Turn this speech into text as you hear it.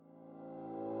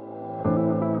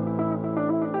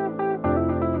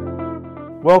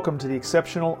Welcome to the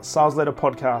Exceptional Sales Leader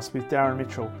Podcast with Darren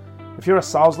Mitchell. If you're a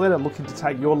sales leader looking to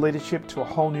take your leadership to a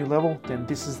whole new level, then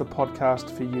this is the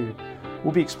podcast for you.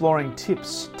 We'll be exploring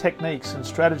tips, techniques, and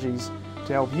strategies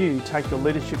to help you take your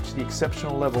leadership to the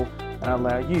exceptional level and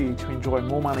allow you to enjoy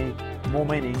more money, more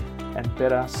meaning, and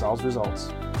better sales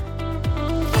results.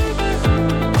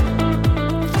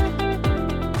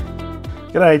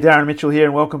 G'day, Darren Mitchell here,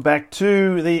 and welcome back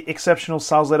to the Exceptional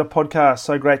Sales Leader Podcast.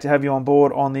 So great to have you on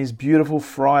board on this beautiful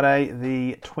Friday,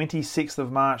 the 26th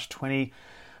of March,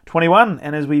 2021.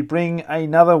 And as we bring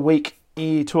another week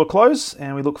to a close,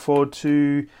 and we look forward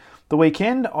to the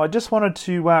weekend, I just wanted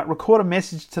to record a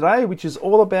message today, which is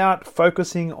all about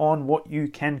focusing on what you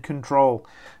can control.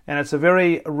 And it's a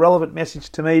very relevant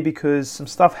message to me because some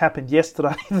stuff happened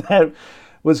yesterday that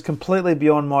was completely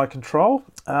beyond my control,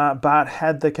 but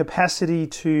had the capacity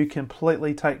to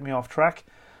completely take me off track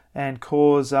and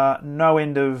cause no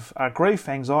end of grief,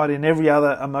 anxiety, and every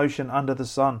other emotion under the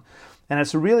sun. And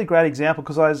it's a really great example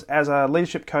because as a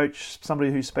leadership coach,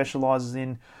 somebody who specializes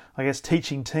in,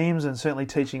 teaching teams and certainly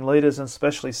teaching leaders and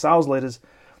especially sales leaders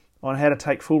on how to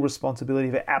take full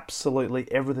responsibility for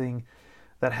absolutely everything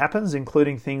that happens,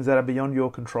 including things that are beyond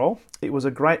your control. It was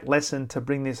a great lesson to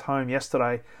bring this home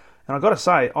yesterday. And I've got to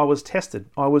say, I was tested.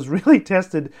 I was really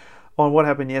tested on what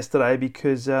happened yesterday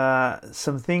because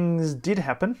some things did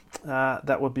happen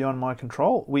that were beyond my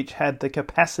control, which had the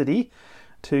capacity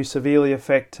to severely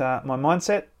affect my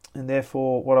mindset and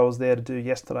therefore what I was there to do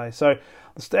yesterday. So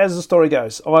as the story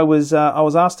goes, I was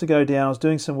asked to go down. I was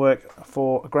doing some work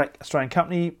for a great Australian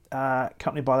company by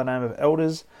the name of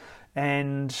Elders,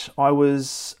 and I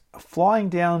was flying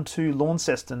down to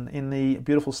Launceston in the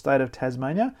beautiful state of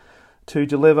Tasmania to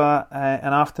deliver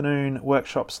an afternoon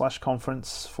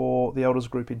workshop/conference for the Elders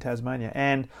group in Tasmania.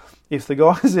 And if the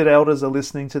guys at Elders are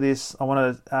listening to this, I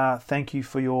want to thank you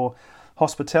for your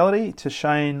hospitality. To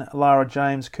Shane, Lara,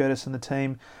 James, Curtis and the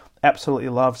team, absolutely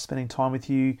loved spending time with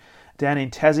you down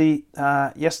in Tassie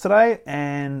yesterday,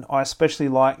 and I especially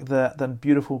like the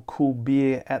beautiful cool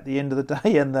beer at the end of the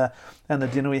day and the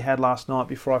dinner we had last night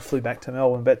before I flew back to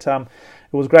Melbourne. But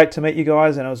it was great to meet you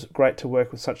guys, and it was great to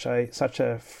work with such a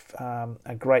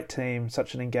great team,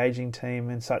 such an engaging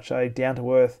team, and such a down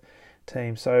to earth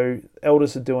team. So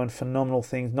Elders are doing phenomenal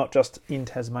things, not just in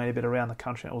Tasmania but around the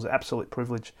country. It was an absolute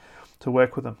privilege to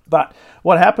work with them. But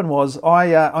what happened was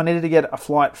I needed to get a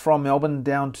flight from Melbourne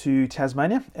down to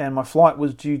Tasmania, and my flight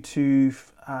was due to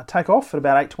take off at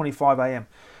about 8:25 a.m.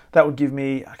 That would give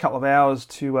me a couple of hours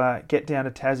to get down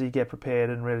to Tassie, get prepared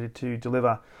and ready to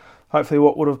deliver hopefully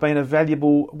what would have been a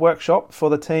valuable workshop for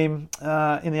the team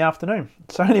in the afternoon.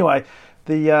 So anyway,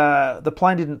 the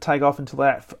plane didn't take off until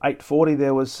 8:40.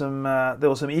 There was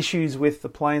some issues with the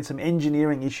plane, some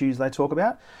engineering issues they talk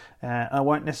about. I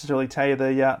won't necessarily tell you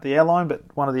the airline, but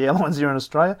one of the airlines here in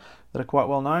Australia that are quite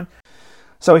well known.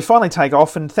 So we finally take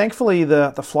off, and thankfully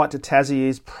the flight to Tassie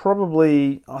is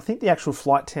probably, I think the actual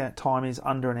flight time is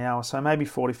under an hour, so maybe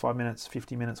 45 minutes,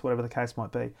 50 minutes, whatever the case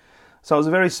might be. So it was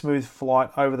a very smooth flight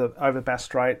over Bass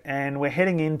Strait, and we're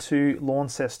heading into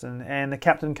Launceston, and the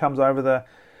captain comes over the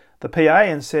PA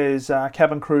and says,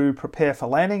 cabin crew prepare for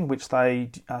landing, which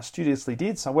they studiously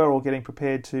did. So we're all getting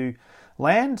prepared to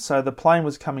land. So the plane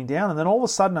was coming down, and then all of a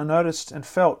sudden I noticed and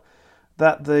felt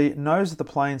that the nose of the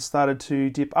plane started to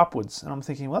dip upwards. And I'm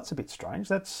thinking, well, that's a bit strange.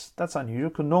 That's unusual,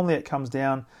 because normally it comes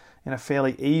down in a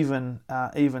fairly even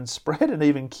spread and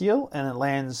even keel, and it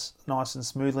lands nice and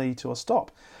smoothly to a stop.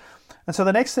 And so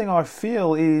the next thing I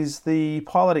feel is the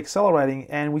pilot accelerating,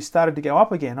 and we started to go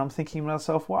up again. I'm thinking to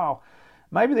myself, wow,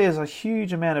 maybe there's a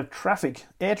huge amount of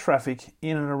air traffic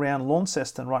in and around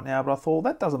Launceston right now, but I thought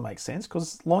that doesn't make sense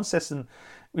because Launceston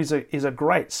is a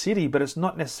great city, but it's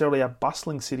not necessarily a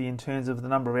bustling city in terms of the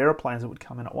number of aeroplanes that would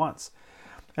come in at once.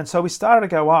 And so we started to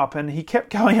go up, and he kept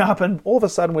going up, and all of a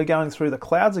sudden we're going through the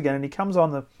clouds again, and he comes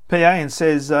on the PA and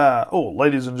says,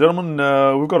 ladies and gentlemen,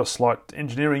 we've got a slight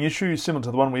engineering issue similar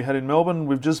to the one we had in Melbourne.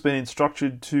 We've just been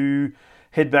instructed to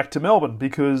head back to Melbourne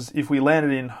because if we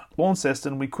landed in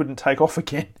Launceston, we couldn't take off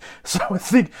again. So I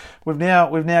think we've now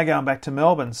gone back to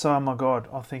Melbourne. So, oh my God,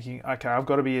 I'm thinking, okay, I've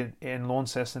got to be in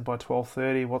Launceston by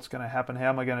 12:30. What's going to happen? How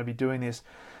am I going to be doing this?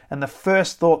 And the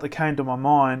first thought that came to my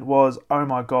mind was, oh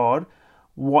my God,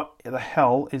 what the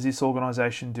hell is this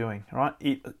organisation doing? Right?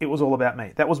 It was all about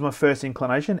me. That was my first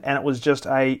inclination, and it was just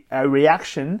a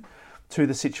reaction to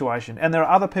the situation. And there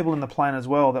are other people in the plane as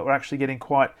well that were actually getting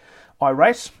quite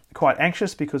irate, quite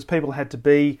anxious, because people had to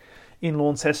be in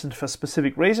Launceston for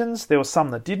specific reasons. There were some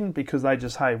that didn't because they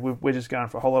just, hey, we're just going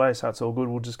for a holiday, so it's all good.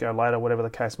 We'll just go later, whatever the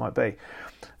case might be.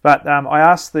 But I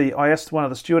asked one of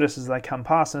the stewardesses as they come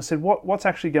past, and I said, what's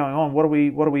actually going on? What are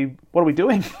we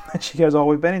doing? And she goes,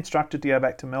 we've been instructed to go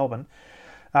back to Melbourne.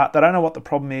 They don't know what the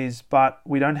problem is, but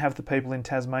we don't have the people in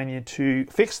Tasmania to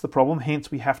fix the problem. Hence,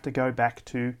 we have to go back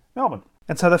to Melbourne.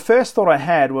 And so the first thought I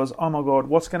had was, oh my God,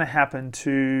 what's going to happen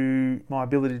to my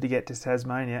ability to get to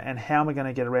Tasmania, and how am I going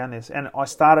to get around this? And I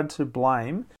started to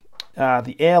blame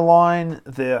the airline,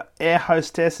 the air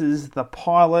hostesses, the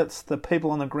pilots, the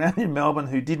people on the ground in Melbourne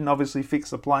who didn't obviously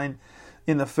fix the plane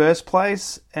in the first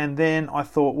place. And then I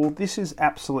thought, well, this is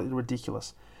absolutely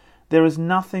ridiculous. There is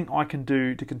nothing I can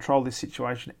do to control this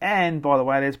situation. And by the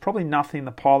way, there's probably nothing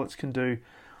the pilots can do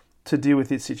to deal with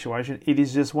this situation. It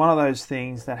is just one of those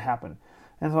things that happen.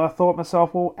 And so I thought to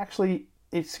myself, well, actually,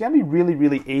 it's going to be really,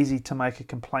 really easy to make a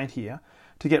complaint here,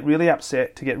 to get really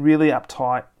upset, to get really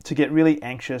uptight, to get really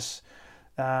anxious,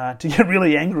 to get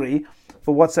really angry.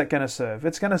 But what's that going to serve?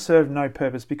 It's going to serve no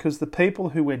purpose, because the people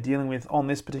who we're dealing with on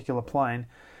this particular plane,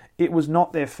 it was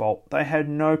not their fault. They had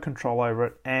no control over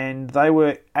it, and they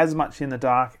were as much in the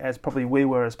dark as probably we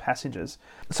were as passengers.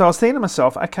 So I was thinking to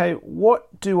myself, okay,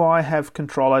 what do I have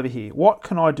control over here? What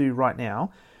can I do right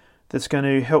now that's going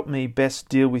to help me best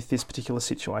deal with this particular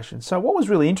situation? So what was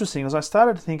really interesting was I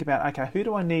started to think about, okay, who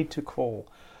do I need to call?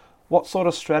 What sort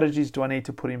of strategies do I need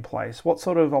to put in place? What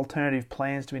sort of alternative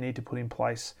plans do we need to put in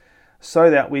place so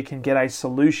that we can get a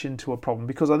solution to a problem?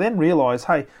 Because I then realised,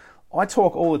 hey, I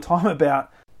talk all the time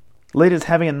about leaders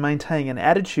having and maintaining an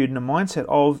attitude and a mindset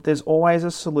of there's always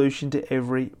a solution to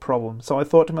every problem. So I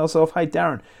thought to myself, hey,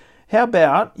 Darren, how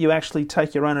about you actually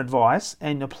take your own advice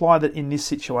and apply that in this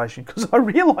situation? Because I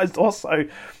realised also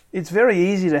it's very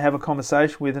easy to have a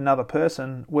conversation with another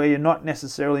person where you're not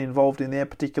necessarily involved in their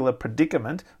particular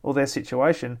predicament or their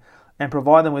situation, and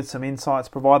provide them with some insights,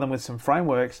 provide them with some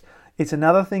frameworks. It's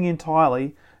another thing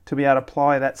entirely to be able to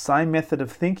apply that same method of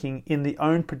thinking in the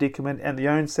own predicament and the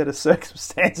own set of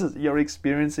circumstances that you're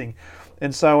experiencing.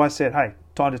 And so I said, hey,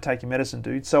 time to take your medicine,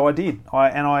 dude. So I did.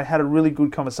 I had a really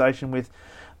good conversation with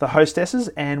the hostesses,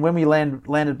 and when we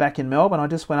landed back in Melbourne, I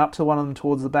just went up to one of them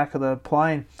towards the back of the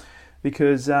plane,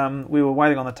 because we were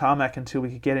waiting on the tarmac until we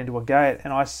could get into a gate.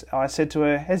 And I said to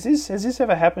her, has this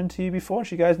ever happened to you before? And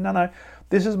she goes, no,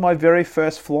 this is my very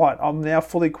first flight. I'm now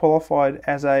fully qualified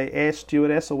as a air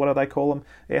stewardess, or what do they call them,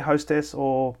 air hostess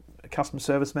or customer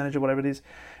service manager, whatever it is.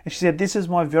 And she said, this is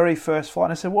my very first flight.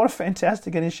 And I said, what a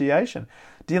fantastic initiation,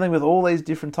 dealing with all these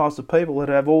different types of people that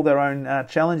have all their own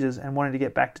challenges and wanting to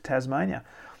get back to Tasmania.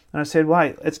 And I said, well,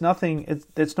 hey, it's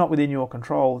not within your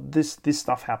control. This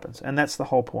stuff happens, and that's the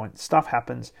whole point. Stuff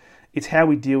happens. It's how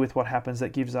we deal with what happens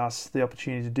that gives us the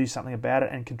opportunity to do something about it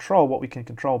and control what we can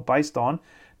control based on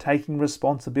taking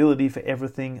responsibility for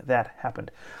everything that happened.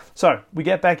 So we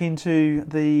get back into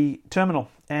the terminal,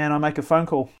 and I make a phone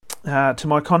call to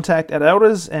my contact at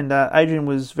Elders, and Adrian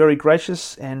was very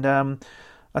gracious, and I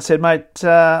said, mate,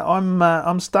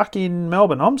 I'm stuck in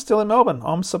Melbourne. I'm still in Melbourne.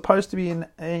 I'm supposed to be in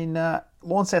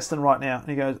Launceston right now. And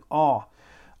he goes, oh,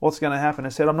 what's going to happen? I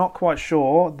said, I'm not quite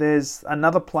sure. There's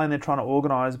another plane they're trying to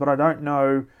organise, but I don't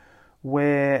know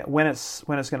when it's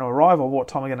going to arrive or what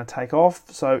time we're going to take off.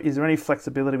 So is there any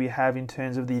flexibility we have in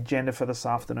terms of the agenda for this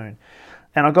afternoon?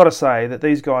 And I've got to say that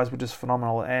these guys were just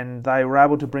phenomenal, and they were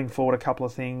able to bring forward a couple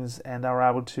of things, and they were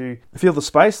able to fill the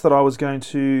space that I was going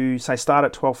to, say, start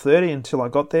at 12:30 until I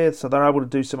got there. So they were able to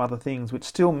do some other things, which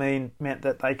still meant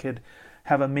that they could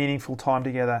have a meaningful time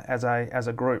together as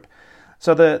a group.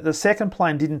 So the second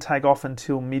plane didn't take off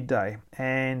until midday,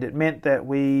 and it meant that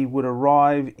we would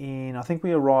arrive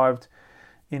we arrived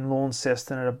in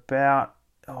Launceston at about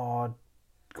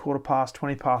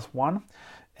 1:15.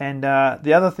 And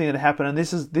the other thing that happened, and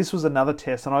this was another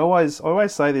test, and I always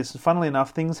say this, funnily enough,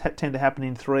 things tend to happen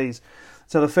in threes.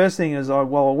 So the first thing is, I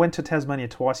went to Tasmania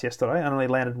twice yesterday. I only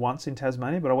landed once in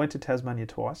Tasmania, but I went to Tasmania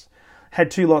twice.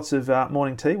 Had 2 lots of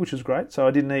morning tea, which was great. So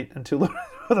I didn't eat until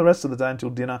the rest of the day,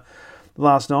 until dinner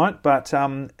last night. But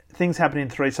things happened in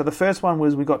threes. So the first one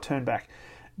was we got turned back.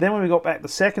 Then when we got back the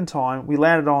second time, we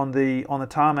landed on the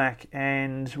tarmac,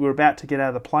 and we were about to get out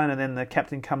of the plane, and then the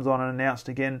captain comes on and announced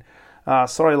again,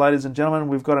 sorry, ladies and gentlemen,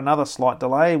 we've got another slight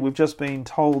delay. We've just been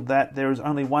told that there is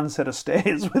only one set of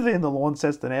stairs within the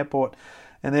Launceston airport,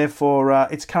 and therefore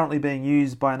it's currently being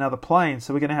used by another plane.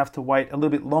 So we're going to have to wait a little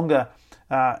bit longer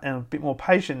and a bit more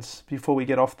patience before we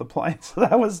get off the plane. So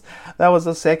that was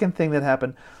the second thing that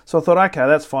happened. So I thought, okay,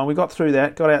 that's fine. We got through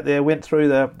that, got out there, went through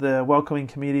the welcoming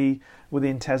committee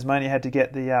within Tasmania, had to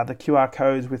get the QR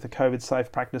codes with the COVID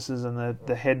safe practices and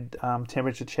the head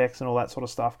temperature checks and all that sort of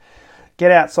stuff.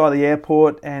 get outside the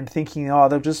airport and thinking,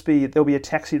 there'll be a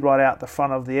taxi right out the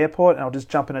front of the airport, and I'll just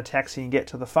jump in a taxi and get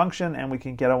to the function, and we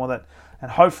can get on with it. And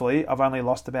hopefully, I've only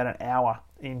lost about an hour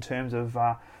in terms of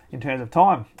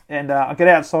time. And I get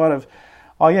outside of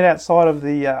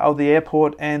the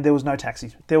airport, and there was no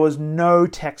taxis. There was no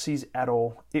taxis at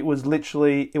all. It was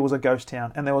a ghost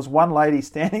town, and there was one lady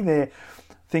standing there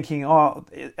thinking, are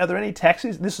there any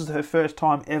taxis? This is her first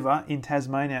time ever in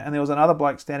Tasmania. And there was another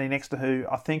bloke standing next to who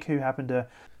happened to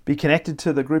be connected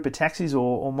to the group of taxis,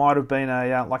 or might have been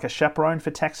like a chaperone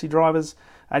for taxi drivers.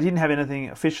 I didn't have anything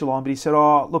official on, but he said,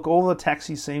 look, all the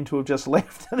taxis seem to have just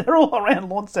left. They're all around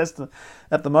Launceston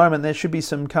at the moment. There should be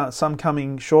some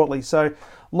coming shortly. So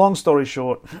long story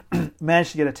short,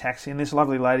 managed to get a taxi, and this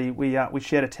lovely lady, we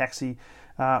shared a taxi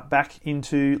back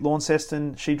into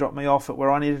Launceston. She dropped me off at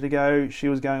where I needed to go. She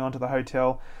was going on to the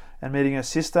hotel and meeting her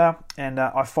sister, and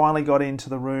I finally got into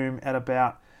the room at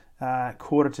about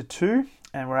 1:45,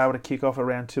 and we're able to kick off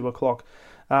around 2 o'clock.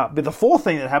 But the fourth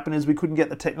thing that happened is we couldn't get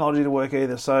the technology to work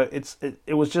either. So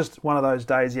it was just one of those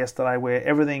days yesterday where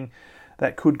everything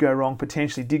that could go wrong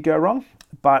potentially did go wrong,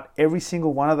 but every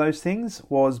single one of those things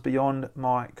was beyond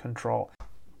my control.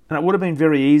 And it would have been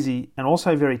very easy and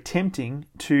also very tempting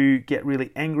to get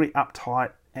really angry,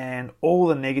 uptight, and all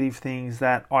the negative things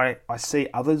that I see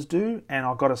others do, and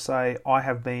I've got to say I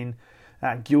have been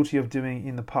guilty of doing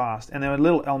in the past. And there were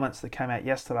little elements that came out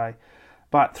yesterday,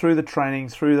 but through the training,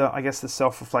 through the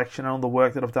self-reflection and all the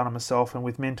work that I've done on myself and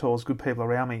with mentors, good people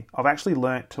around me, I've actually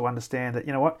learnt to understand that,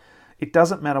 you know what, it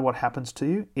doesn't matter what happens to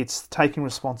you. It's taking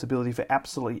responsibility for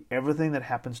absolutely everything that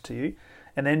happens to you,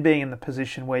 and then being in the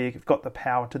position where you've got the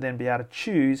power to then be able to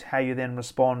choose how you then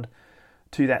respond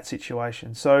to that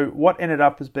situation. So what ended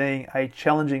up as being a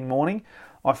challenging morning,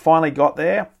 I finally got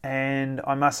there, and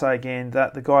I must say again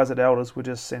that the guys at Elders were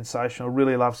just sensational.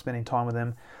 Really loved spending time with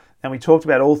them. And we talked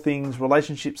about all things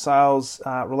relationship sales,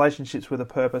 relationships with a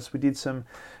purpose. We did some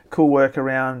cool work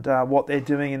around what they're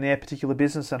doing in their particular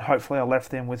business, and hopefully I left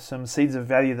them with some seeds of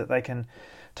value that they can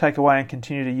take away and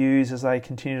continue to use as they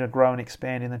continue to grow and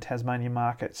expand in the Tasmanian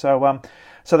market. So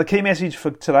the key message for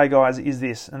today, guys, is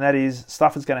this, and that is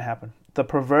stuff is going to happen. The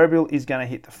proverbial is going to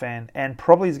hit the fan, and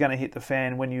probably is going to hit the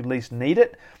fan when you least need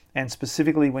it, and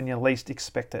specifically when you least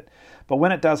expect it. But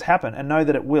when it does happen, and know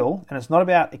that it will, and it's not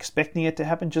about expecting it to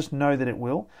happen, just know that it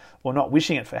will, or not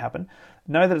wishing it to happen,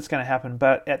 know that it's going to happen.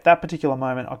 But at that particular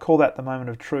moment, I call that the moment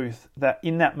of truth, that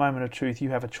in that moment of truth,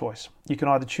 you have a choice. You can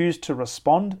either choose to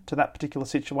respond to that particular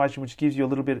situation, which gives you a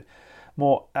little bit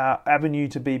more avenue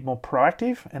to be more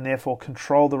proactive, and therefore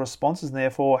control the responses, and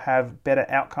therefore have better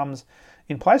outcomes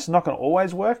in place. It's not going to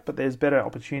always work, but there's better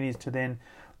opportunities to then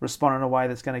respond in a way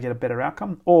that's going to get a better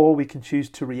outcome. Or we can choose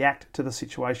to react to the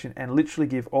situation and literally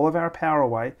give all of our power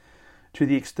away to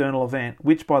the external event,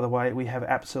 which, by the way, we have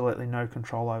absolutely no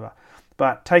control over.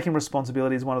 But taking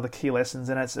responsibility is one of the key lessons,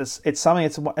 and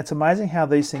it's amazing how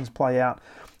these things play out,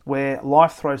 where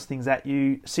life throws things at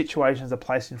you, situations are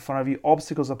placed in front of you,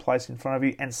 obstacles are placed in front of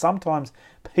you, and sometimes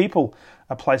people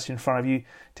are placed in front of you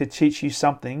to teach you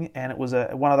something. And it was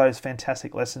one of those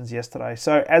fantastic lessons yesterday.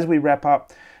 So as we wrap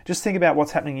up, just think about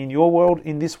what's happening in your world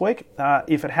in this week.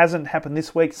 If it hasn't happened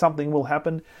this week, something will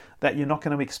happen that you're not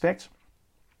going to expect,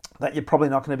 that you're probably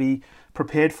not going to be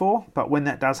prepared for. But when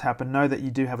that does happen, know that you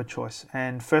do have a choice.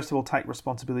 And first of all, take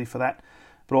responsibility for that.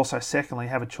 But also, secondly,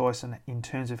 have a choice in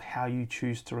terms of how you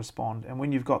choose to respond. And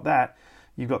when you've got that,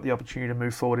 you've got the opportunity to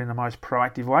move forward in the most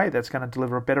proactive way that's going to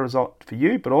deliver a better result for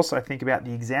you, but also think about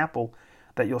the example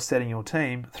that you're setting your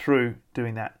team through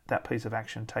doing that piece of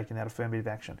action, taking that affirmative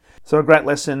action. So a great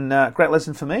lesson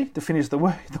for me to finish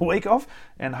the week off,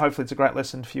 and hopefully it's a great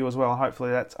lesson for you as well. Hopefully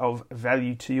that's of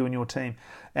value to you and your team.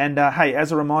 And hey,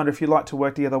 as a reminder, if you'd like to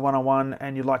work together one-on-one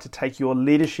and you'd like to take your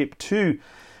leadership to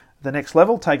the next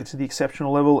level, take it to the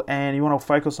exceptional level, and you want to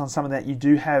focus on something that you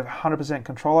do have 100%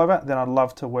 control over, then I'd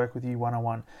love to work with you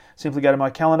one-on-one. Simply go to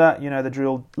my calendar, you know the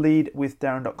drill,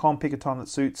 leadwithdarren.com, pick a time that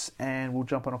suits, and we'll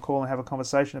jump on a call and have a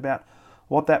conversation about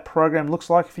what that program looks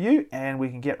like for you, and we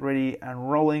can get ready and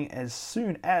rolling as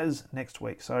soon as next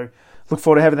week. So look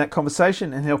forward to having that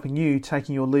conversation and helping you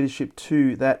taking your leadership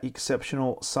to that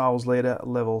exceptional sales leader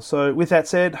level. So with that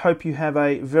said, hope you have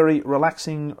a very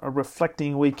relaxing,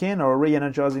 reflecting weekend, or a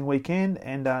re-energizing weekend,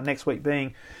 and next week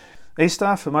being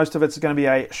Easter, for most of it's going to be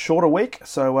a shorter week,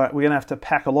 so we're going to have to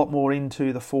pack a lot more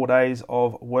into the 4 days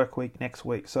of work week next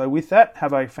week. So with that,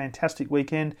 have a fantastic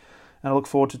weekend, and I look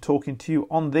forward to talking to you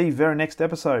on the very next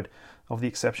episode of the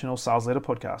Exceptional Sales Leader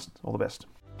Podcast. All the best.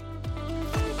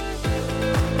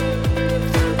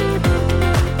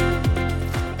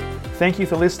 thank you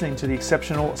for listening to the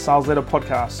Exceptional Sales Leader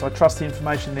Podcast. I trust the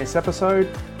information in this episode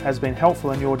has been helpful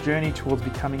in your journey towards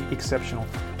becoming exceptional.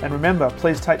 And remember,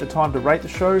 please take the time to rate the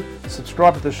show,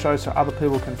 subscribe to the show so other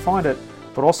people can find it,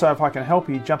 but also if I can help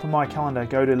you, jump on my calendar,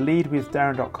 go to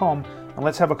leadwithdarren.com and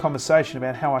let's have a conversation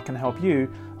about how I can help you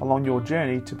along your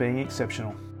journey to being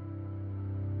exceptional.